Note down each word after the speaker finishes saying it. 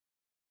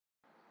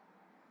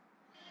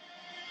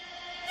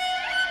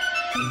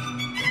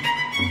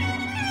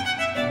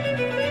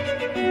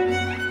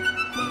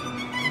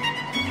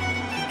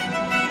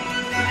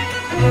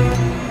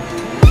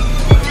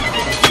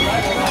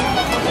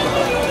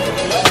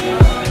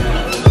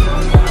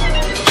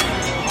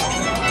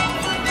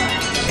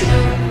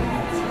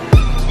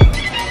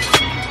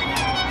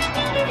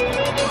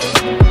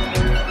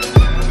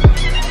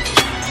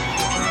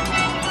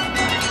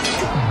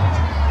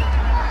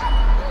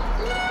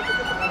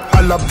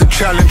I love the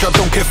challenge, I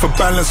don't care for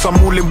balance, I'm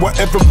all in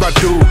whatever I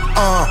do.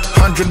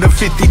 150,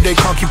 they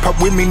can't keep up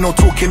with me, no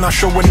talking, I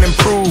show and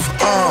improve.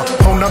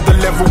 Whole nother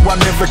level, I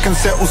never can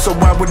settle, so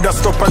why would I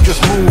stop, I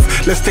just move.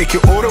 Let's take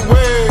it all the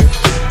way,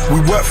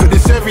 we work for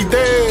this every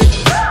day.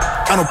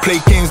 I don't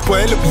play games,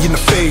 boy, look me in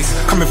the face.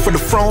 Coming for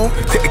the throne,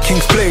 take the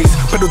king's place.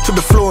 Pedal to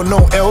the floor,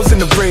 no L's in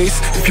the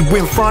race. If you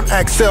win front, I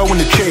excel in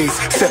the chase.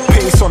 Set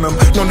pace on them,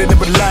 no they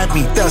never like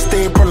me, that's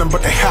their problem.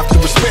 But they have to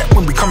respect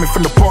when we coming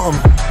from the bottom.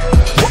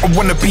 What I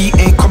wanna be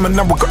ain't coming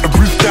now, we got the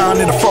roof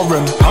down in the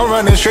foreign. I'm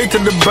running straight to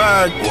the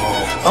bag,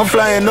 I'm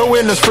flying no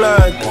winner's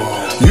flag.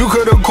 You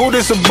could've called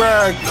this a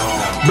brag,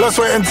 blood,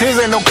 sweat and tears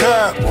ain't no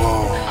cap.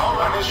 I'm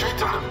running straight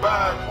to the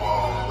bag,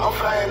 I'm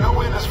flying no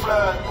winner's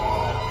flag.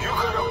 You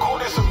could've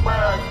called this a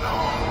brag,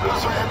 blood,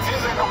 sweat and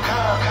tears ain't no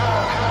cap.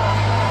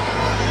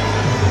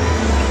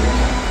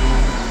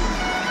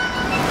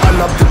 I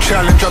love the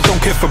challenge, I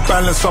don't care for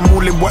balance, I'm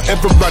all in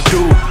whatever I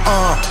do.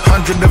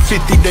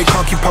 150, they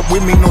can't keep up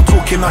with me, no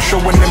talking, I show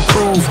and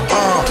improve.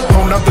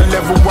 Whole nother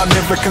level, I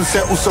never can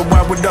settle, so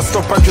why would I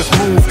stop, I just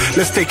move.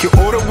 Let's take it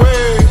all the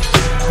way,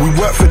 we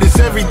work for this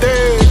every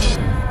day.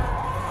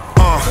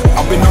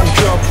 I've been on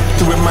job,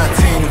 doing my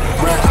thing,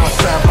 right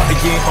outside, but I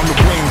ain't on the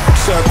wing.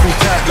 Circle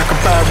tight like a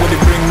bad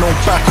wedding ring, no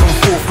back and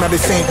forth, now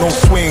this ain't no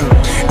swing.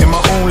 In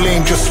my own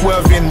lane, just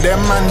swerving,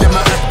 them man, them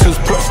my actors,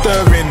 plot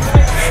stirring.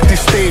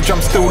 This stage,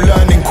 I'm still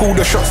learning, call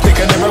the shot stick,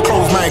 I never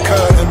close my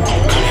curtain.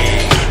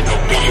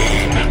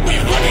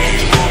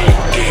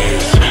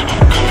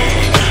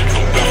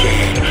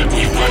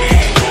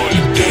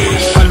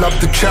 I love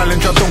the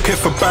challenge, I don't care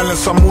for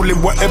balance, I'm all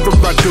in whatever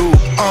I do.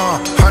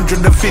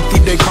 150,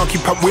 they can't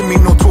keep up with me,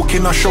 no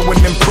talking, I show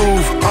and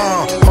improve.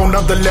 Whole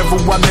nother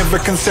level, I never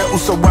can settle,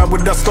 so why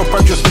would I stop,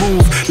 I just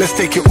move. Let's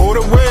take it all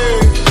the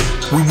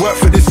way, we work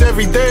for this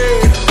every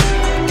day.